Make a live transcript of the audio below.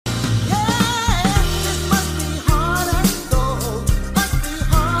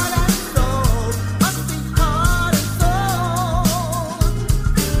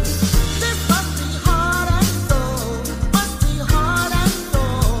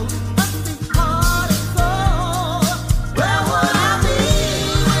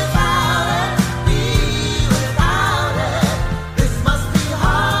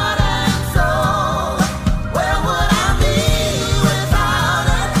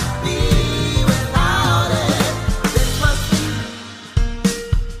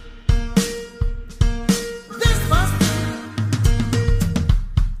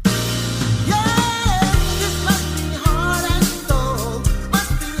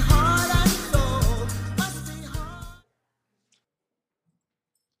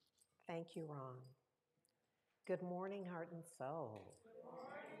Thank you, Ron. Good morning, heart and soul.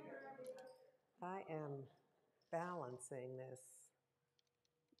 I am balancing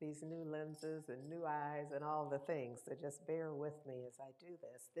these new lenses and new eyes and all the things, so just bear with me as I do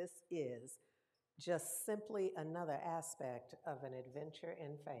this. This is just simply another aspect of an adventure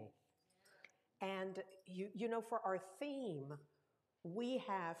in faith. And you know, for our theme, we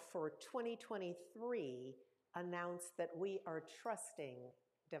have for 2023 announced that we are trusting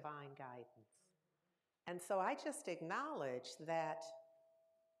divine guidance. And so I just acknowledge that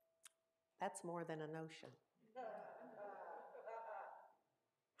that's more than a notion.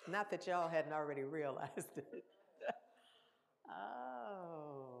 Not that y'all hadn't already realized it.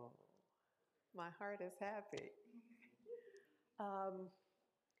 Oh, my heart is happy. Um,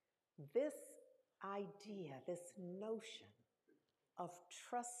 this idea, this notion of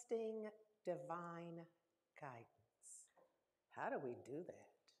trusting divine guidance. How do we do that?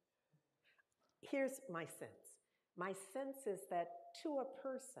 Here's my sense. My sense is that to a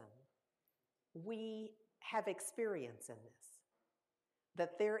person, we have experience in this.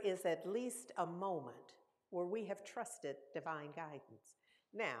 That there is at least a moment where we have trusted divine guidance.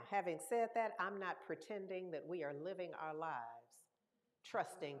 Now, having said that, I'm not pretending that we are living our lives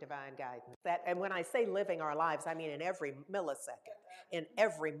trusting divine guidance. And when I say living our lives, I mean in every millisecond, in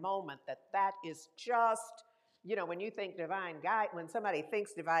every moment, that is just, you know, when you think divine guidance, when somebody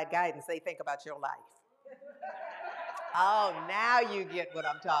thinks divine guidance, they think about your life. Oh, now you get what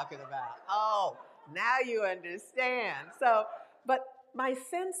I'm talking about. Oh, now you understand. So, but my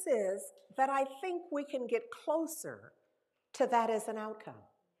sense is that I think we can get closer to that as an outcome.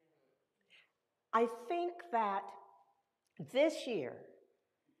 I think that this year,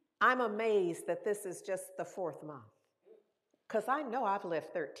 I'm amazed that this is just the fourth month, because I know I've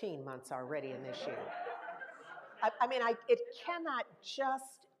lived 13 months already in this year. It cannot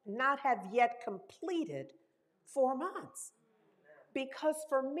just not have yet completed 4 months. Because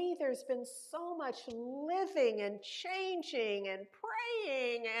for me, there's been so much living and changing and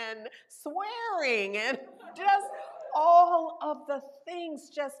praying and swearing and just all of the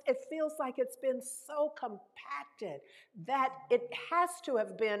things. It feels like it's been so compacted that it has to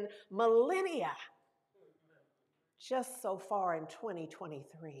have been millennia just so far in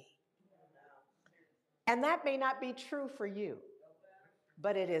 2023. And that may not be true for you,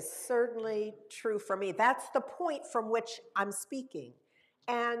 but it is certainly true for me. That's the point from which I'm speaking.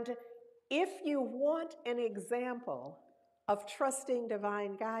 And if you want an example of trusting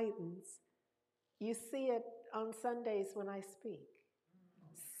divine guidance, you see it on Sundays when I speak.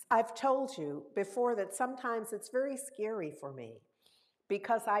 I've told you before that sometimes it's very scary for me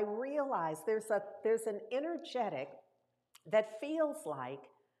because I realize there's an energetic that feels like,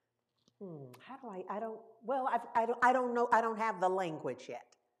 how do I don't know, I don't have the language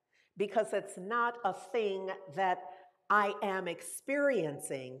yet, because it's not a thing that I am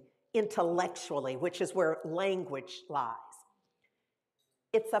experiencing intellectually, which is where language lies.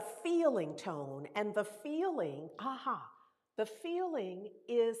 It's a feeling tone, and the feeling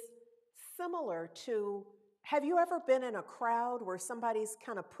is similar to, have you ever been in a crowd where somebody's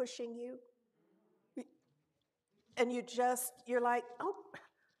kind of pushing you? And you're like, oh,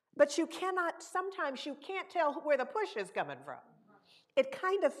 but sometimes you can't tell where the push is coming from. It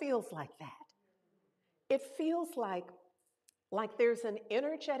kind of feels like that. It feels like there's an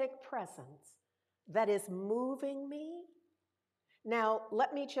energetic presence that is moving me. Now,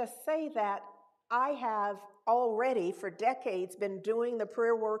 let me just say that I have already for decades been doing the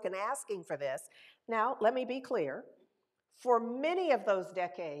prayer work and asking for this. Now, let me be clear. For many of those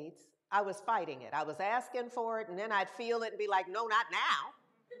decades, I was fighting it. I was asking for it, and then I'd feel it and be like, no, not now.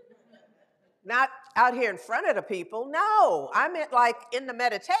 Not out here in front of the people. No, I meant like in the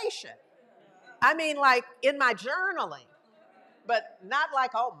meditation. I mean like in my journaling. But not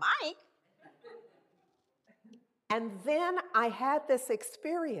like, oh, Mike. And then I had this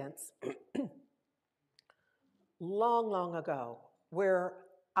experience long, long ago where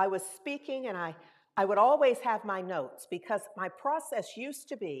I was speaking, and I would always have my notes, because my process used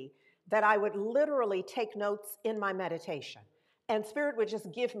to be that I would literally take notes in my meditation, and Spirit would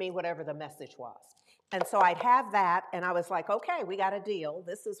just give me whatever the message was. And so I'd have that, and I was like, okay, we got a deal.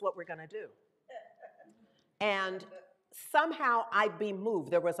 This is what we're going to do. And somehow I'd be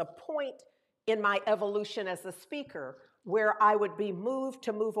moved. There was a point in my evolution as a speaker where I would be moved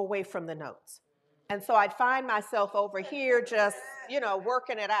to move away from the notes. And so I'd find myself over here just,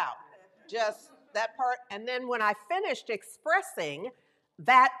 working it out, just that part. And then when I finished expressing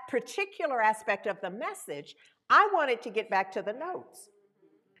that particular aspect of the message, I wanted to get back to the notes.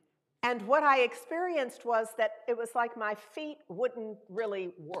 And what I experienced was that it was like my feet wouldn't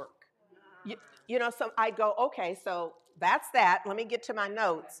really work. You know, so I'd go, okay, so that's that. Let me get to my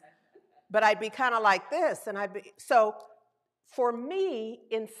notes. But I'd be kind of like this, and so for me,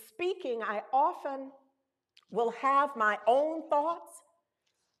 in speaking, I often will have my own thoughts,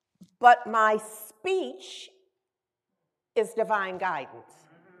 but my speech is divine guidance.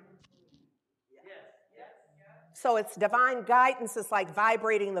 So it's divine guidance is like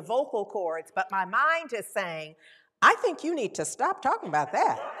vibrating the vocal cords, but my mind is saying, I think you need to stop talking about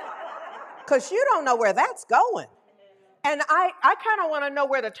that because you don't know where that's going. And I kind of want to know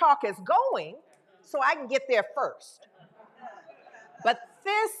where the talk is going so I can get there first. But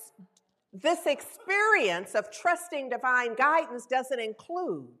this experience of trusting divine guidance doesn't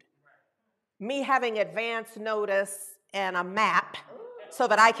include me having advance notice and a map so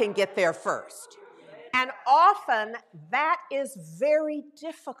that I can get there first. And often that is very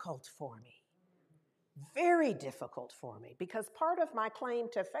difficult for me. Very difficult for me because part of my claim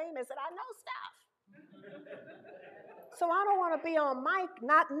to fame is that I know stuff. So I don't want to be on mic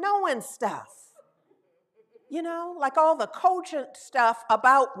not knowing stuff. You know, like all the cogent stuff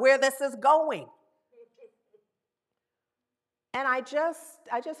about where this is going. And I just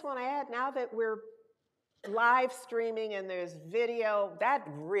want to add, now that we're live streaming and there's video, that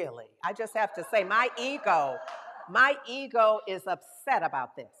really, I just have to say, my ego is upset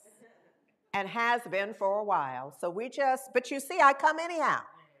about this and has been for a while. So but you see, I come anyhow.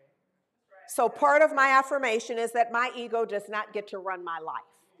 So part of my affirmation is that my ego does not get to run my life.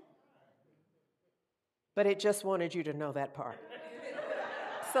 But it just wanted you to know that part.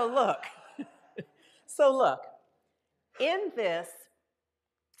 So look, in this,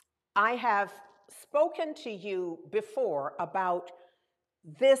 I have spoken to you before about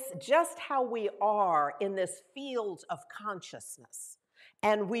this, just how we are in this field of consciousness.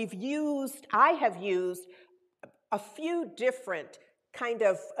 And I have used a few different kind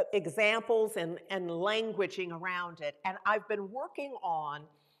of examples and languaging around it. And I've been working on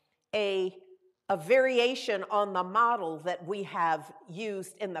a variation on the model that we have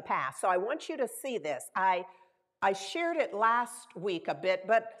used in the past. So I want you to see this. I shared it last week a bit,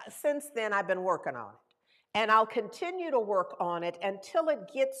 but since then I've been working on it. And I'll continue to work on it until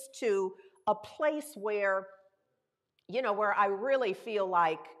it gets to a place where, you know, where I really feel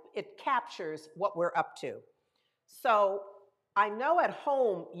like it captures what we're up to. So I know at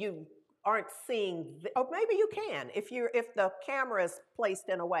home you aren't seeing, or maybe you can if the camera is placed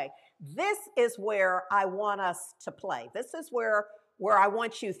in a way. This is where I want us to play. This is where I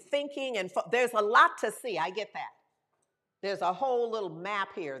want you thinking, and there's a lot to see. I get that. There's a whole little map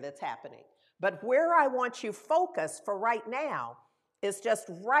here that's happening. But where I want you focused for right now is just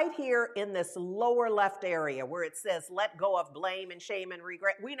right here in this lower left area where it says let go of blame and shame and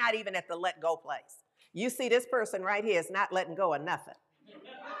regret. We're not even at the let go place. You see this person right here is not letting go of nothing.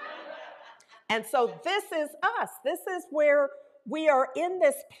 And so this is us. This is where we are in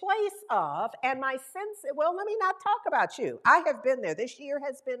this place of, and my sense, well, let me not talk about you. I have been there. This year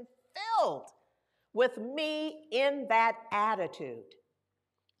has been filled with me in that attitude,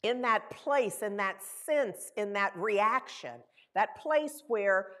 in that place, in that sense, in that reaction, that place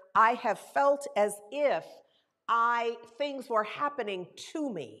where I have felt as if things were happening to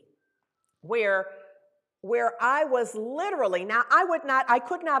me, where I was literally, now I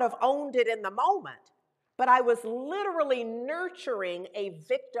could not have owned it in the moment, but I was literally nurturing a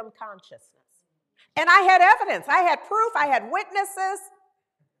victim consciousness. And I had evidence, I had proof, I had witnesses.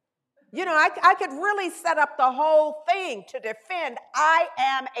 You know, I could really set up the whole thing to defend I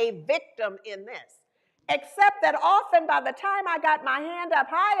am a victim in this. Except that often by the time I got my hand up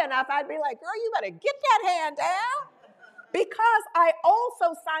high enough, I'd be like, girl, you better get that hand down. Because I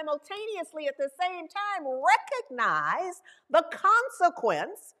also simultaneously at the same time recognize the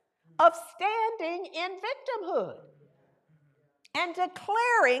consequence of standing in victimhood and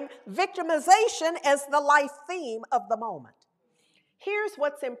declaring victimization as the life theme of the moment. Here's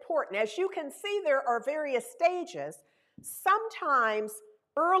what's important. As you can see, there are various stages. Sometimes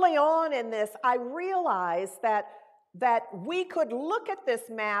early on in this, I realized that we could look at this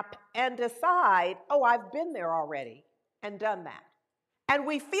map and decide, oh, I've been there already and done that. And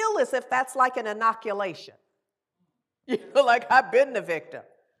we feel as if that's like an inoculation. You know, like I've been the victim.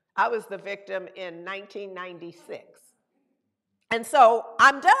 I was the victim in 1996. And so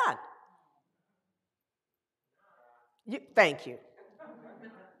I'm done. Thank you.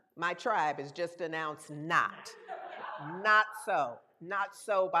 My tribe has just announced not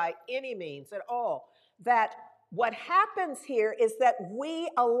so by any means at all. That what happens here is that we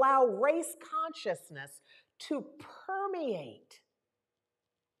allow race consciousness to permeate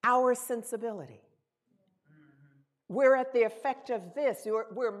our sensibility. We're at the effect of this.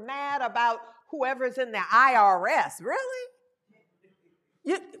 We're mad about whoever's in the IRS. Really?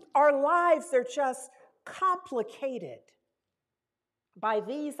 Our lives are just complicated by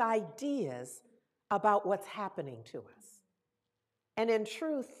these ideas about what's happening to us. And in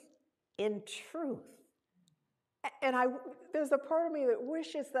truth, and there's a part of me that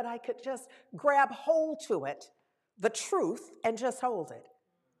wishes that I could just grab hold to it, the truth, and just hold it.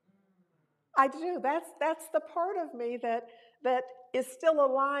 I do. That's the part of me that is still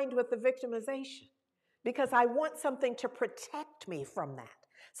aligned with the victimization, because I want something to protect me from that,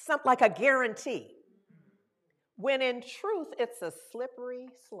 something like a guarantee. When in truth, it's a slippery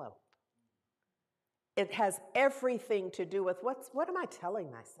slope. It has everything to do with what am I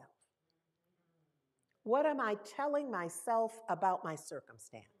telling myself? What am I telling myself about my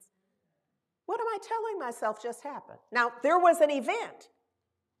circumstance? What am I telling myself just happened? Now, there was an event.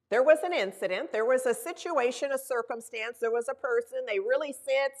 There was an incident. There was a situation, a circumstance. There was a person. They really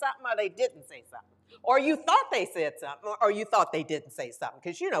said something or they didn't say something. Or you thought they said something or you thought they didn't say something.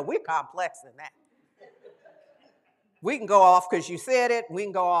 Because, we're complex in that. We can go off because you said it. We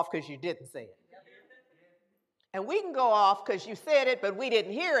can go off because you didn't say it. And we can go off because you said it, but we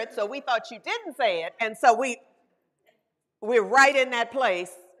didn't hear it, so we thought you didn't say it. And so we're right in that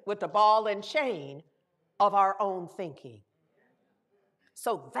place with the ball and chain of our own thinking.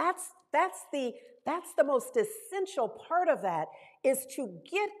 So that's the most essential part of that, is to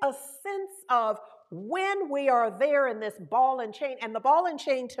get a sense of when we are there in this ball and chain. And the ball and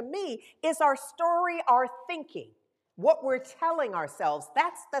chain to me is our story, our thinking, what we're telling ourselves.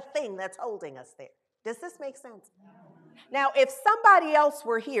 That's the thing that's holding us there. Does this make sense? Now, if somebody else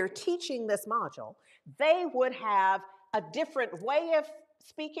were here teaching this module, they would have a different way of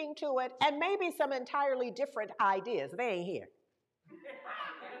speaking to it and maybe some entirely different ideas. They ain't here.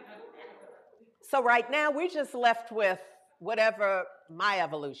 So right now, we're just left with whatever my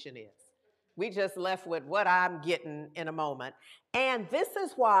evolution is. We just left with what I'm getting in a moment. And this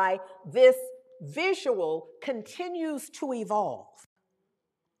is why this visual continues to evolve.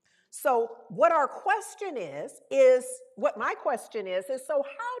 So what our question is what my question is so how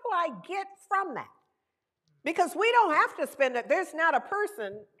do I get from that? Because we don't have to spend it. There's not a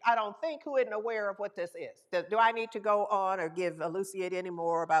person, I don't think, who isn't aware of what this is. Do I need to go on or elucidate any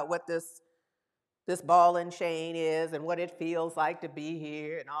more about what this ball and chain is and what it feels like to be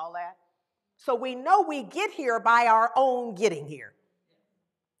here and all that? So we know we get here by our own getting here.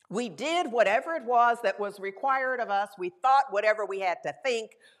 We did whatever it was that was required of us. We thought whatever we had to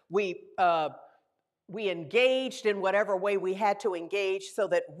think. We engaged in whatever way we had to engage so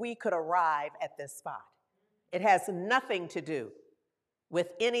that we could arrive at this spot. It has nothing to do with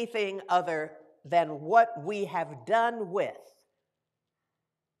anything other than what we have done with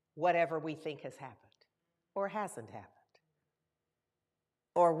whatever we think has happened or hasn't happened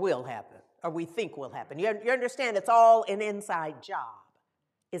or will happen or we think will happen. You understand, it's all an inside job.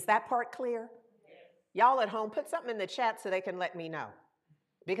 Is that part clear? Y'all at home, put something in the chat so they can let me know.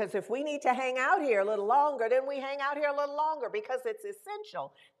 Because if we need to hang out here a little longer, then we hang out here a little longer, because it's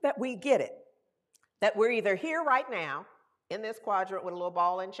essential that we get it. That we're either here right now in this quadrant with a little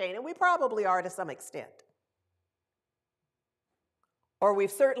ball and chain, and we probably are to some extent. Or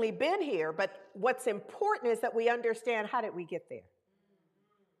we've certainly been here, but what's important is that we understand, how did we get there?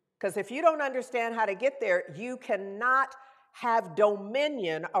 Because if you don't understand how to get there, you cannot have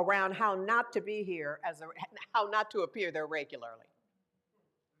dominion around how not to be here, how not to appear there regularly.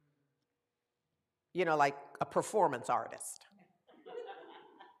 Like a performance artist.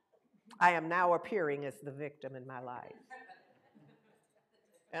 I am now appearing as the victim in my life.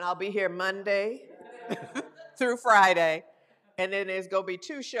 And I'll be here Monday through Friday, and then there's going to be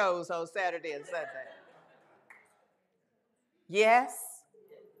 2 shows on Saturday and Sunday. Yes?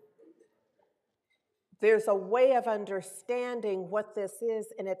 There's a way of understanding what this is,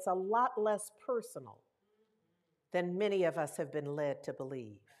 and it's a lot less personal than many of us have been led to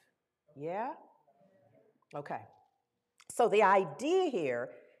believe. Yeah? Okay. So the idea here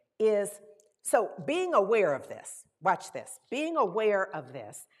is, being aware of this, watch this, being aware of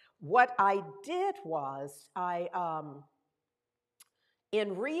this, what I did was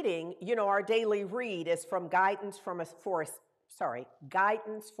in reading, our daily read is from Guidance for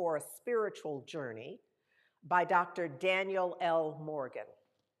a Spiritual Journey by Dr. Daniel L. Morgan,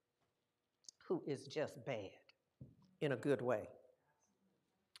 who is just bad in a good way.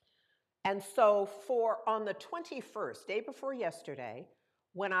 And so on the 21st, day before yesterday,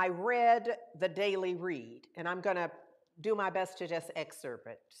 when I read the daily read, and I'm going to do my best to just excerpt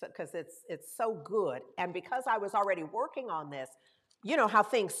it because it's so good, and because I was already working on this, You know how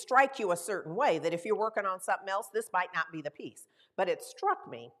things strike you a certain way, that if you're working on something else, this might not be the piece. But it struck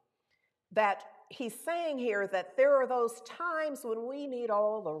me that he's saying here that there are those times when we need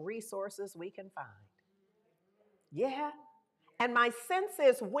all the resources we can find. Yeah. And my sense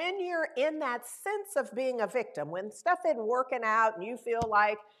is when you're in that sense of being a victim, when stuff isn't working out and you feel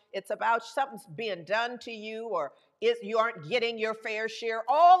like it's about something's being done to you or you aren't getting your fair share,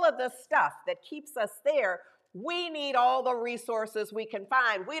 all of the stuff that keeps us there, we need all the resources we can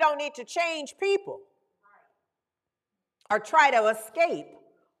find. We don't need to change people or try to escape.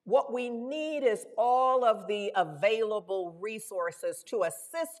 What we need is all of the available resources to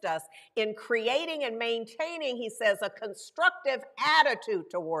assist us in creating and maintaining, he says, a constructive attitude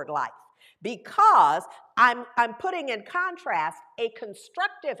toward life. Because I'm putting in contrast a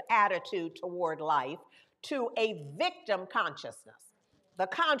constructive attitude toward life to a victim consciousness. The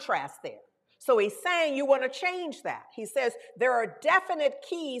contrast there. So he's saying you want to change that. He says there are definite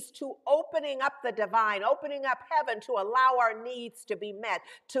keys to opening up the divine, opening up heaven to allow our needs to be met,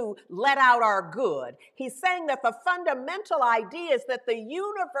 to let out our good. He's saying that the fundamental idea is that the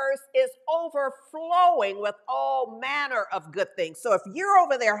universe is overflowing with all manner of good things. So if you're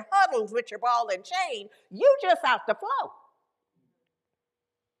over there huddled with your ball and chain, you just out to flow.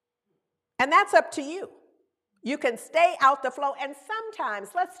 And that's up to you. You can stay out the flow, and sometimes,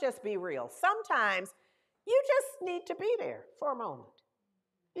 let's just be real, sometimes you just need to be there for a moment.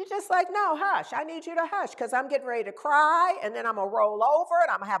 You're just like, no, hush, I need you to hush because I'm getting ready to cry, and then I'm going to roll over,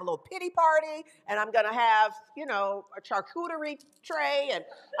 and I'm going to have a little pity party, and I'm going to have, a charcuterie tray, and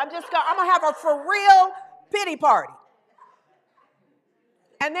I'm going to have a for real pity party.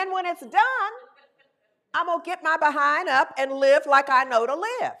 And then when it's done, I'm going to get my behind up and live like I know to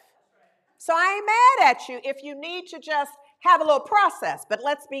live. So I ain't mad at you if you need to just have a little process, but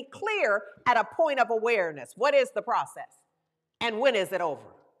let's be clear at a point of awareness. What is the process? And when is it over?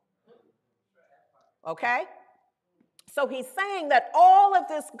 Okay? So he's saying that all of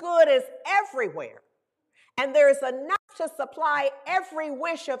this good is everywhere. And there's enough to supply every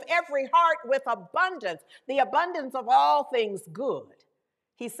wish of every heart with abundance, the abundance of all things good.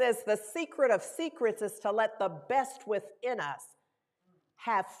 He says the secret of secrets is to let the best within us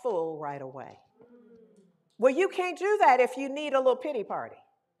have full right away. Well, you can't do that if you need a little pity party.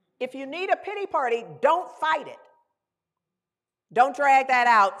 If you need a pity party, don't fight it. Don't drag that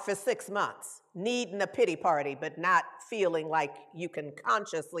out for 6 months, needing a pity party, but not feeling like you can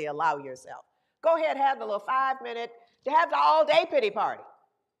consciously allow yourself. Go ahead, have the little 5-minute, have the all-day pity party.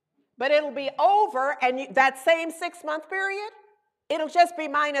 But it'll be over, and that same 6-month period, it'll just be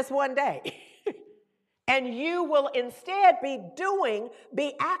minus 1 day. And you will instead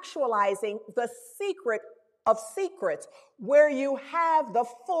be actualizing the secret of secrets, where you have the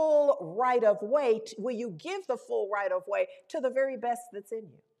full right of way, where you give the full right of way to the very best that's in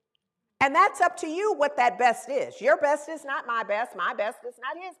you. And that's up to you what that best is. Your best is not my best is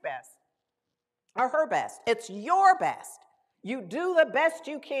not his best or her best. It's your best. You do the best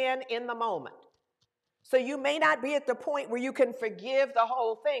you can in the moment. So you may not be at the point where you can forgive the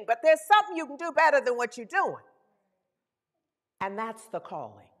whole thing, but there's something you can do better than what you're doing. And that's the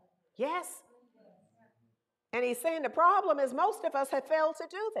calling. Yes? And he's saying the problem is most of us have failed to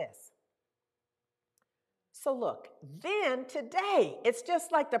do this. So look, then today, it's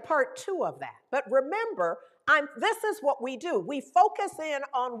just like the part 2 of that. But remember, this is what we do. We focus in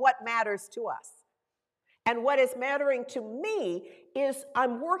on what matters to us. And what is mattering to me is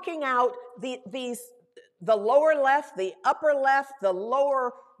I'm working out the lower left, the upper left, the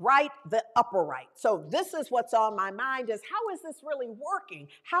lower right, the upper right. So this is what's on my mind is how is this really working?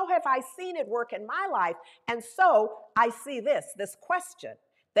 How have I seen it work in my life? And so I see this question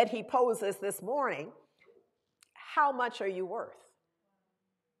that he poses this morning. How much are you worth?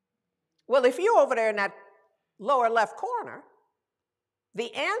 Well, if you're over there in that lower left corner,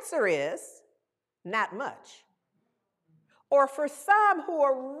 the answer is not much. Or for some who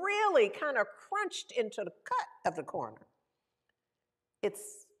are really kind of crunched into the cut of the corner, it's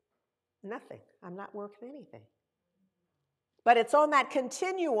nothing. I'm not worth anything. But it's on that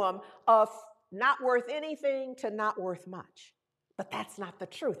continuum of not worth anything to not worth much. But that's not the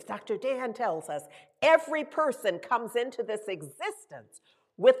truth. Dr. Dan tells us every person comes into this existence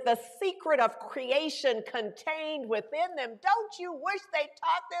with the secret of creation contained within them. Don't you wish they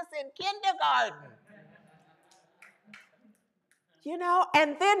taught this in kindergarten?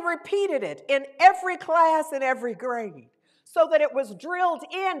 And then repeated it in every class in every grade so that it was drilled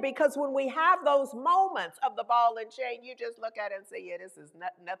in, because when we have those moments of the ball and chain, you just look at it and say, yeah, this is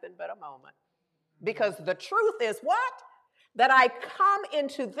nothing but a moment. Because the truth is what? that I come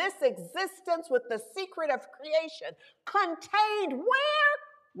into this existence with the secret of creation contained where?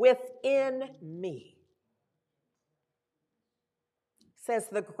 Within me. Says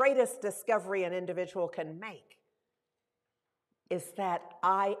the greatest discovery an individual can make is that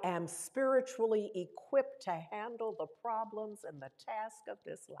I am spiritually equipped to handle the problems and the task of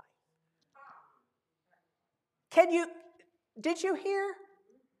this life. Did you hear?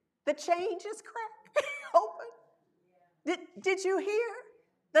 The change is cracked open. Did you hear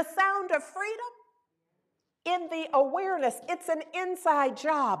the sound of freedom? In the awareness, it's an inside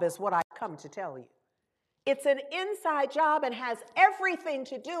job is what I come to tell you. It's an inside job and has everything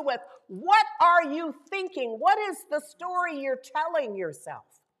to do with what are you thinking? What is the story you're telling yourself?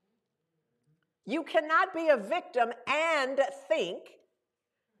 You cannot be a victim and think,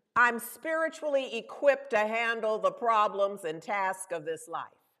 I'm spiritually equipped to handle the problems and tasks of this life.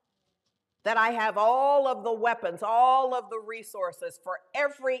 That I have all of the weapons, all of the resources for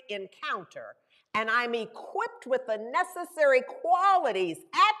every encounter, and I'm equipped with the necessary qualities,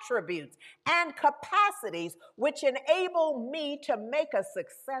 attributes, and capacities which enable me to make a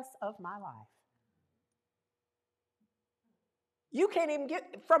success of my life. You can't even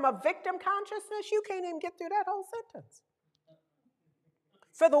get, from a victim consciousness, you can't even get through that whole sentence.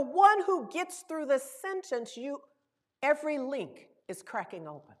 For the one who gets through the sentence, every link is cracking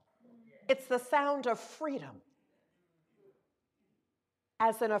open. It's the sound of freedom.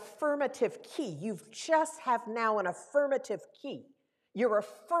 As an affirmative key, you just have now an affirmative key. You're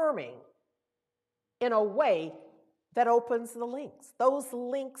affirming in a way that opens the links. Those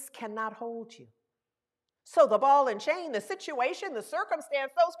links cannot hold you. So the ball and chain, the situation, the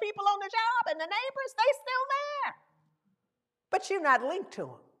circumstance, those people on the job and the neighbors, they still there. But you're not linked to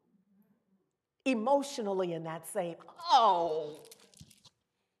them. Emotionally in that same,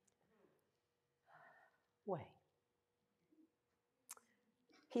 way.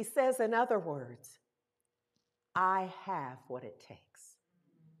 He says, in other words, I have what it takes.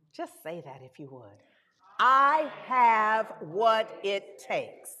 Just say that if you would. I have what it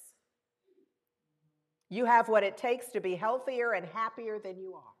takes. You have what it takes to be healthier and happier than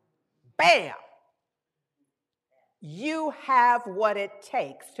you are. Bam! You have what it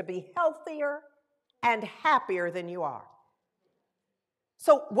takes to be healthier and happier than you are.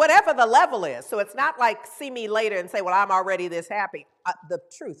 So whatever the level is, so it's not like see me later and say, well, I'm already this happy. The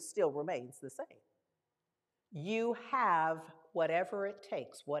truth still remains the same. You have whatever it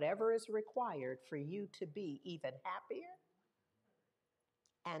takes, whatever is required for you to be even happier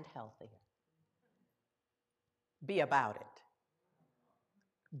and healthier. Be about it.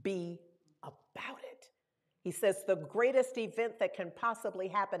 Be about it. He says the greatest event that can possibly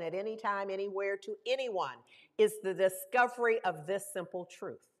happen at any time, anywhere, to anyone is the discovery of this simple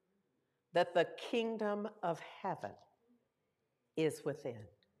truth, that the kingdom of heaven is within.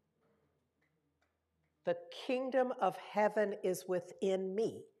 The kingdom of heaven is within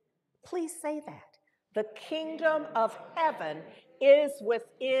me. Please say that. The kingdom of heaven is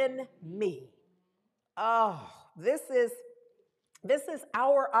within me. Oh, this is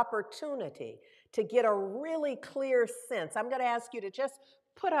our opportunity to get a really clear sense. I'm going to ask you to just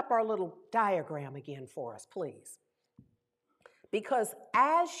put up our little diagram again for us, please. Because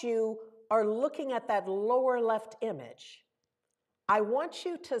as you are looking at that lower left image, I want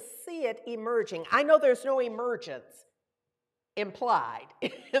you to see it emerging. I know there's no emergence implied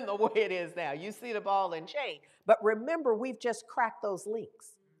in the way it is now. You see the ball and chain. But remember, we've just cracked those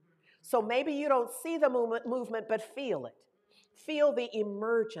links. So maybe you don't see the movement, but feel it. Feel the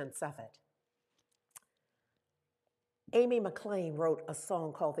emergence of it. Amy McLean wrote a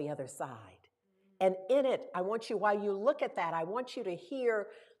song called The Other Side. And in it, I want you, while you look at that, I want you to hear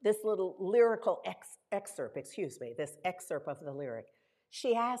this little lyrical excerpt of the lyric.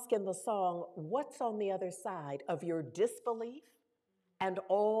 She asks in the song, what's on the other side of your disbelief and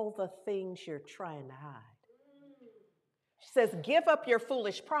all the things you're trying to hide? She says, give up your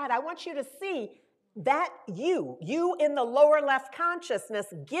foolish pride. I want you to see that you in the lower left consciousness,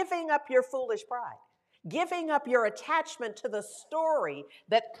 giving up your foolish pride. Giving up your attachment to the story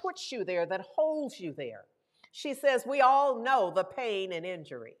that puts you there, that holds you there. She says, we all know the pain and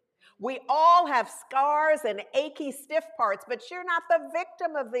injury. We all have scars and achy, stiff parts, but you're not the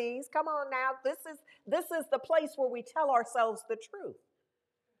victim of these. Come on now. This is the place where we tell ourselves the truth.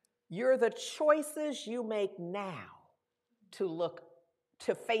 You're the choices you make now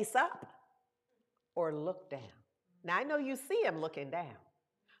to face up or look down. Now, I know you see him looking down.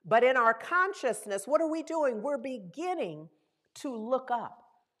 But in our consciousness, what are we doing? We're beginning to look up.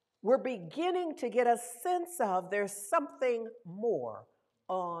 We're beginning to get a sense of there's something more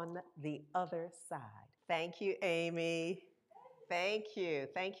on the other side. Thank you, Amy. Thank you.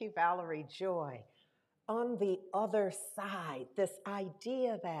 Thank you, Valerie Joy. On the other side, this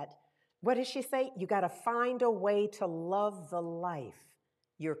idea that, what does she say? You got to find a way to love the life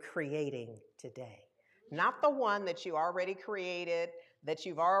you're creating today. Not the one that you already created, that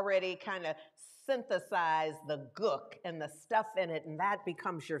you've already kind of synthesized the gook and the stuff in it, and that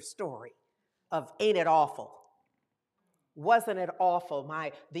becomes your story of ain't it awful? Wasn't it awful?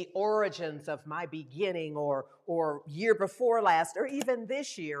 The origins of my beginning, or year before last, or even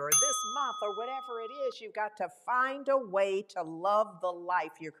this year, or this month, or whatever it is, you've got to find a way to love the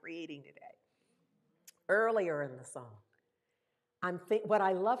life you're creating today. Earlier in the song, what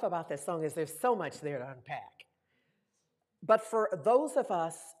I love about this song is there's so much there to unpack. But for those of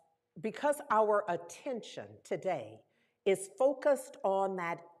us, because our attention today is focused on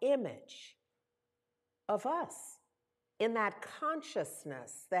that image of us, in that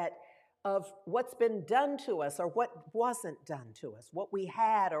consciousness of what's been done to us or what wasn't done to us, what we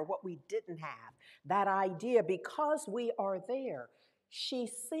had or what we didn't have, that idea, because we are there, she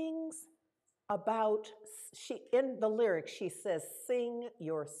sings about, in the lyrics, she says, sing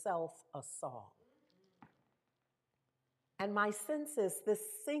yourself a song. And my sense is this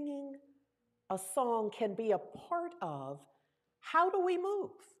singing a song can be a part of how do we move?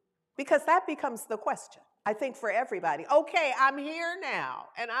 Because that becomes the question, I think, for everybody. Okay, I'm here now,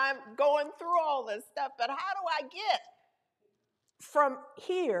 and I'm going through all this stuff, but how do I get from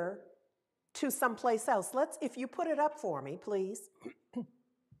here to someplace else? If you put it up for me, please.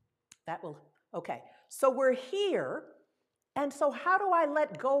 That will, okay. So we're here, and so how do I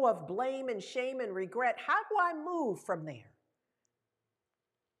let go of blame and shame and regret? How do I move from there?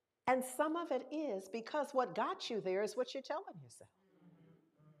 And some of it is because what got you there is what you're telling yourself.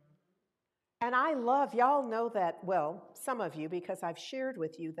 And I love, y'all know that, well, some of you, because I've shared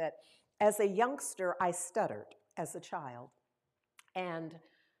with you that as a youngster, I stuttered as a child and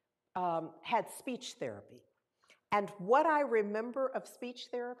had speech therapy. And what I remember of speech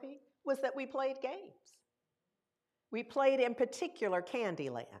therapy was that we played games. We played, in particular,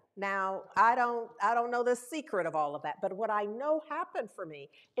 Candyland. Now, I don't know the secret of all of that, but what I know happened for me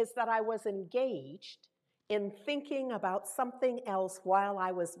is that I was engaged in thinking about something else while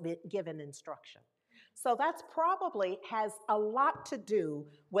I was given instruction. So that's probably has a lot to do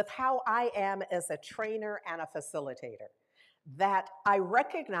with how I am as a trainer and a facilitator. That I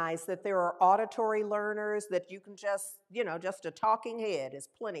recognize that there are auditory learners that you can just a talking head is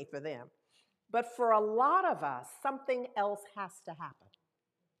plenty for them. But for a lot of us, something else has to happen.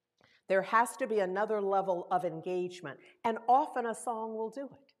 There has to be another level of engagement, and often a song will do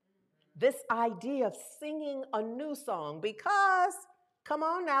it. This idea of singing a new song, because, come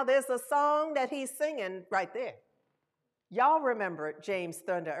on now, there's a song that he's singing right there. Y'all remember James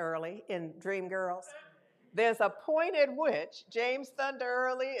Thunder Early in Dreamgirls? There's a point at which James Thunder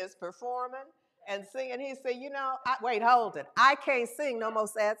Early is performing and singing. He said, wait, hold it. I can't sing no more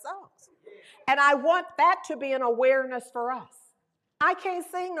sad songs. And I want that to be an awareness for us. I can't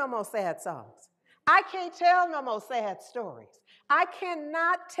sing no more sad songs. I can't tell no more sad stories. I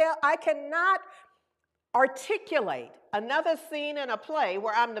cannot articulate another scene in a play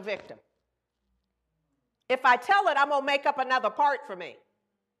where I'm the victim. If I tell it, I'm going to make up another part for me.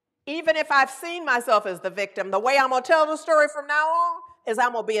 Even if I've seen myself as the victim, the way I'm going to tell the story from now on is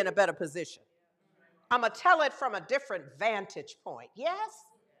I'm going to be in a better position. I'm going to tell it from a different vantage point. Yes?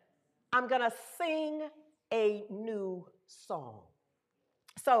 I'm going to sing a new song.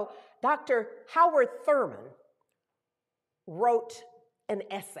 So Dr. Howard Thurman wrote an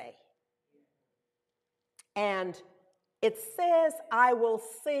essay. And it says, I will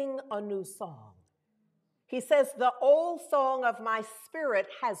sing a new song. He says, the old song of my spirit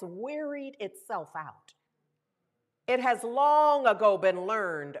has wearied itself out. It has long ago been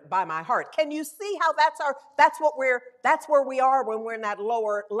learned by my heart. Can you see how that's where we are when we're in that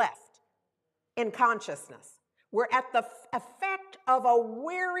lower left in consciousness? We're at the effect of a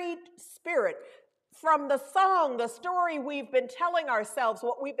wearied spirit from the song, the story we've been telling ourselves,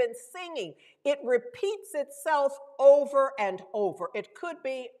 what we've been singing. It repeats itself over and over. It could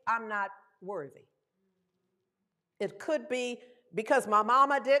be, I'm not worthy. It could be because my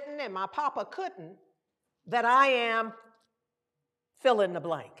mama didn't and my papa couldn't, that I am fill in the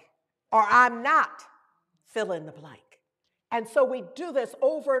blank, or I'm not fill in the blank. And so we do this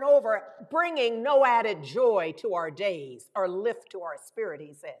over and over, bringing no added joy to our days or lift to our spirit,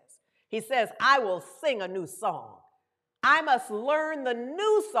 he says. He says, I will sing a new song. I must learn the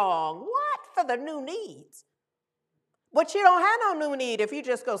new song. What? For the new needs. But you don't have no new need if you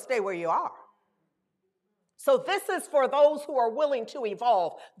just go stay where you are. So this is for those who are willing to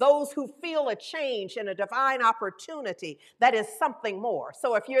evolve, those who feel a change and a divine opportunity that is something more.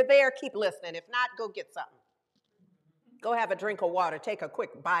 So if you're there, keep listening. If not, go get something. Go have a drink of water, take a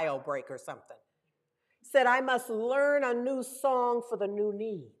quick bio break or something. Said, I must learn a new song for the new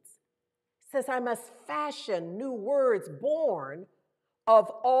needs. Says, I must fashion new words born of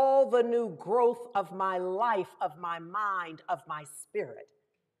all the new growth of my life, of my mind, of my spirit.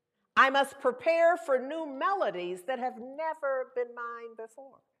 I must prepare for new melodies that have never been mine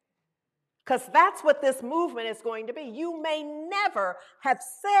before. Because that's what this movement is going to be. You may never have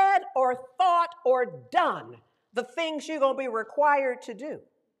said or thought or done the things you're going to be required to do.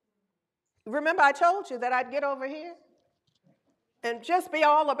 Remember, I told you that I'd get over here and just be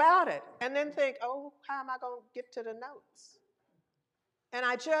all about it and then think, oh, how am I going to get to the notes? And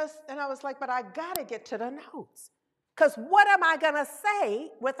I was like, but I got to get to the notes. Because what am I going to say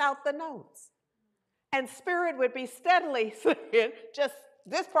without the notes? And Spirit would be steadily saying, just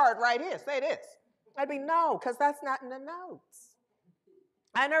this part right here, say this. I'd be, no, because that's not in the notes.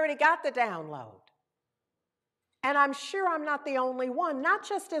 I already got the download. And I'm sure I'm not the only one, not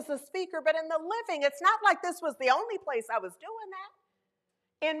just as a speaker, but in the living. It's not like this was the only place I was doing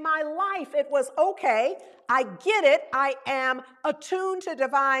that. In my life, it was, okay, I get it. I am attuned to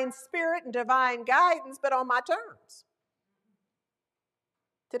divine spirit and divine guidance, but on my terms.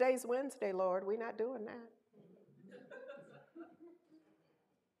 Today's Wednesday, Lord. We're not doing that.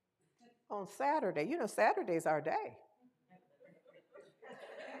 On Saturday. You know, Saturday's our day.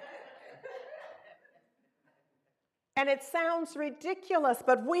 And it sounds ridiculous,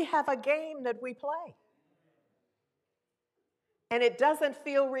 but we have a game that we play. And it doesn't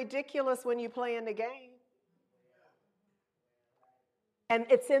feel ridiculous when you play in the game. And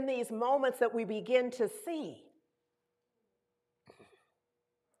it's in these moments that we begin to see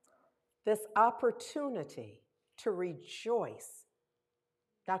this opportunity to rejoice.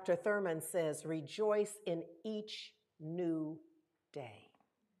 Dr. Thurman says, rejoice in each new day.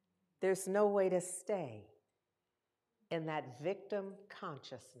 There's no way to stay in that victim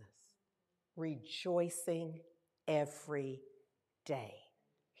consciousness, rejoicing every day.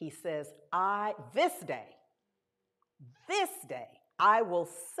 He says, this day, I will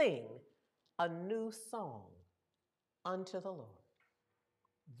sing a new song unto the Lord.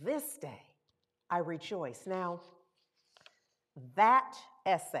 This day, I rejoice. Now, that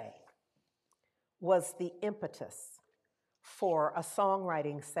essay was the impetus for a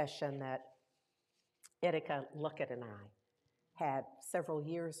songwriting session that Erika Luckett and I had several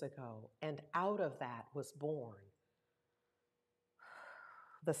years ago, and out of that was born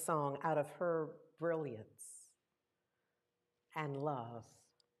the song, out of her brilliance and love,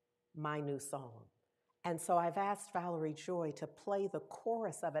 my new song. And so I've asked Valerie Joy to play the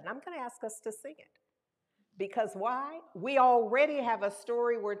chorus of it, and I'm going to ask us to sing it. Because why? We already have a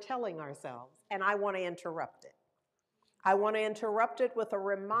story we're telling ourselves, and I want to interrupt it. I want to interrupt it with a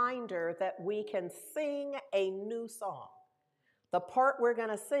reminder that we can sing a new song. The part we're going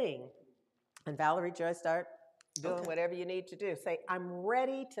to sing, and Valerie Joy, start doing whatever you need to do. Say, I'm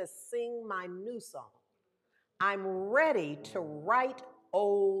ready to sing my new song. I'm ready to right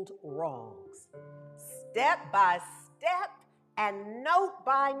old wrongs. Step by step and note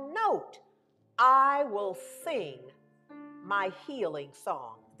by note, I will sing my healing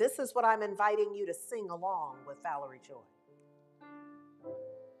song. This is what I'm inviting you to sing along with Valerie Joy.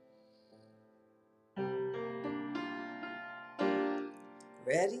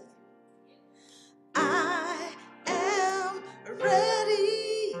 Ready? I am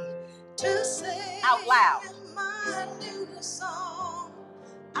ready to sing out loud my new song.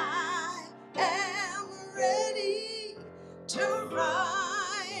 I am ready to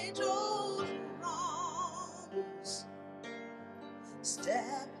right old wrongs.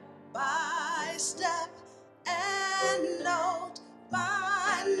 Step by step and note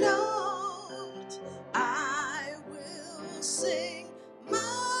by note, I will sing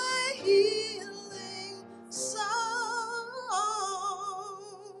my healing song.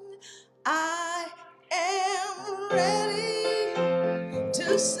 I am ready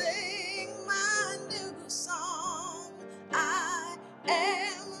to sing my new song. I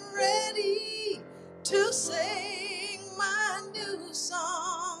am ready to sing my new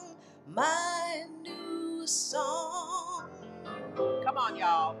song, my new song. Come on,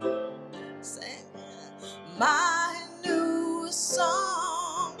 y'all. Sing my new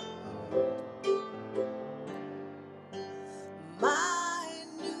song. My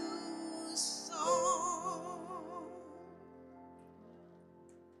new song.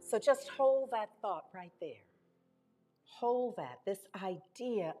 So just hold that thought right there. Hold that, this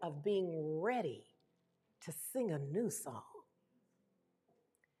idea of being ready to sing a new song.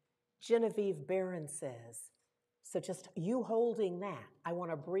 Genevieve Barron says, so just you holding that, I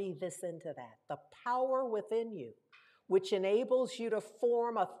want to breathe this into that. The power within you, which enables you to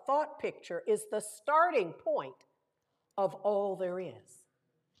form a thought picture, is the starting point of all there is.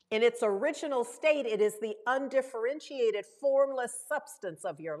 In its original state, it is the undifferentiated, formless substance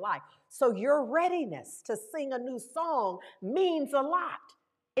of your life. So your readiness to sing a new song means a lot.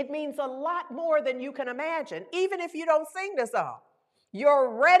 It means a lot more than you can imagine, even if you don't sing the song.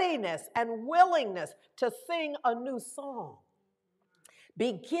 Your readiness and willingness to sing a new song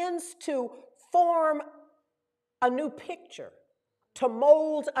begins to form a new picture, to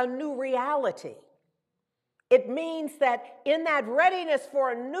mold a new reality. It means that in that readiness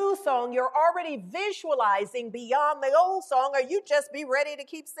for a new song, you're already visualizing beyond the old song, or you just be ready to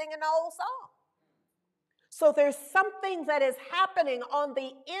keep singing the old song. So there's something that is happening on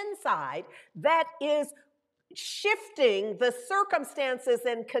the inside that is shifting the circumstances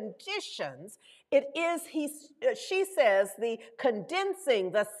and conditions. It is, she says, the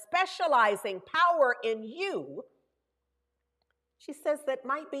condensing, the specializing power in you. She says that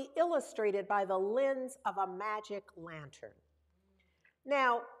might be illustrated by the lens of a magic lantern.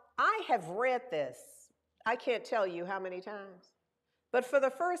 Now, I have read this, I can't tell you how many times, but for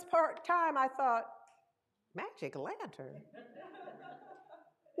the first time I thought, magic lantern?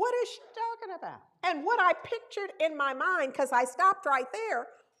 What is she talking about? And what I pictured in my mind, because I stopped right there,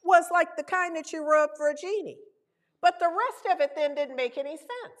 was like the kind that you rub for a genie. But the rest of it then didn't make any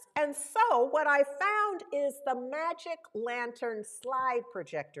sense. And so what I found is the magic lantern slide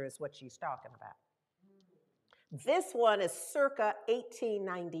projector is what she's talking about. This one is circa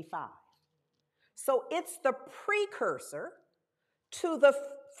 1895. So it's the precursor to the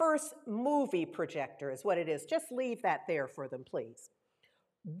first movie projector is what it is. Just leave that there for them, please.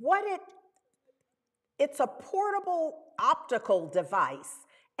 It's a portable optical device,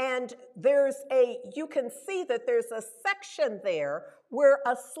 and you can see that there's a section there where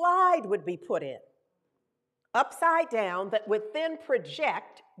a slide would be put in, upside down, that would then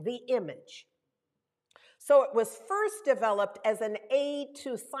project the image. So it was first developed as an aid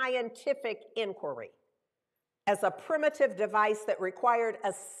to scientific inquiry, as a primitive device that required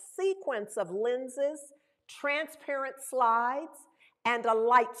a sequence of lenses, transparent slides, and a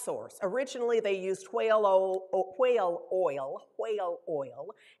light source. Originally, they used whale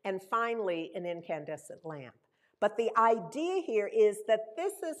oil, and finally, an incandescent lamp. But the idea here is that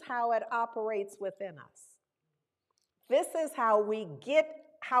this is how it operates within us. This is how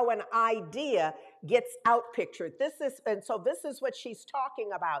an idea gets outpictured. So this is what she's talking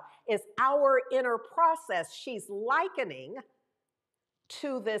about, is our inner process. She's likening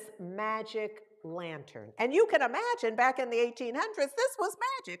to this magic lantern. And you can imagine back in the 1800s, this was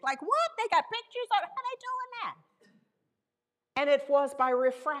magic. Like, what? They got pictures of how they doing that? And it was by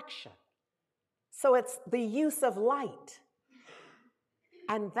refraction. So it's the use of light.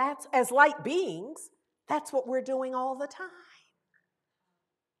 And that's, as light beings, that's what we're doing all the time.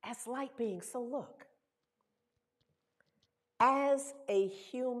 As light beings. So look, as a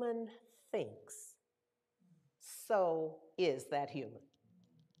human thinks, so is that human.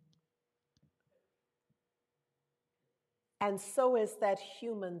 And so is that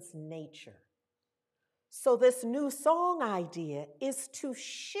human's nature. So this new song idea is to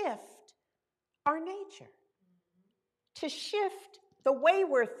shift our nature, to shift the way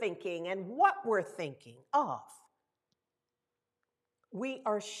we're thinking and what we're thinking of. We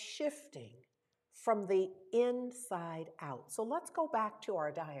are shifting from the inside out. So let's go back to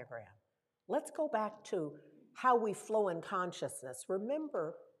our diagram. Let's go back to how we flow in consciousness.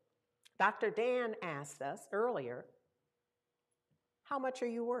 Remember, Dr. Dan asked us earlier, how much are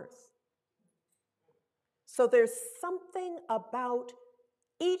you worth? So there's something about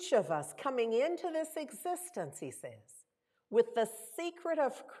each of us coming into this existence, he says, with the secret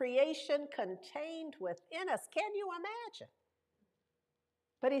of creation contained within us. Can you imagine?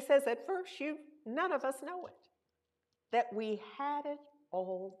 But he says at first, none of us know it, that we had it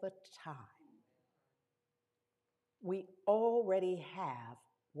all the time. We already have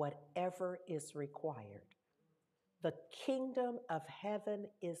whatever is required. The kingdom of heaven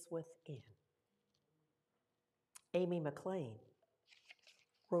is within. Amy McLean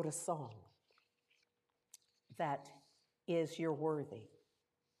wrote a song that is You're Worthy.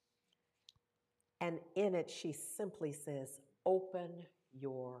 And in it, she simply says, open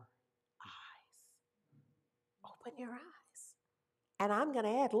your eyes. Open your eyes. And I'm going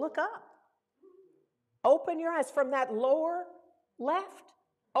to add, look up. Open your eyes from that lower left.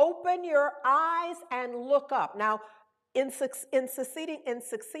 Open your eyes and look up. Now, in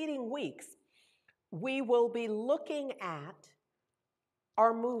succeeding weeks, we will be looking at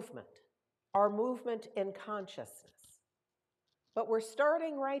our movement in consciousness. But we're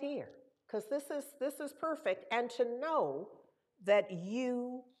starting right here, because this is perfect, and to know that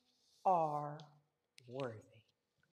you are worthy.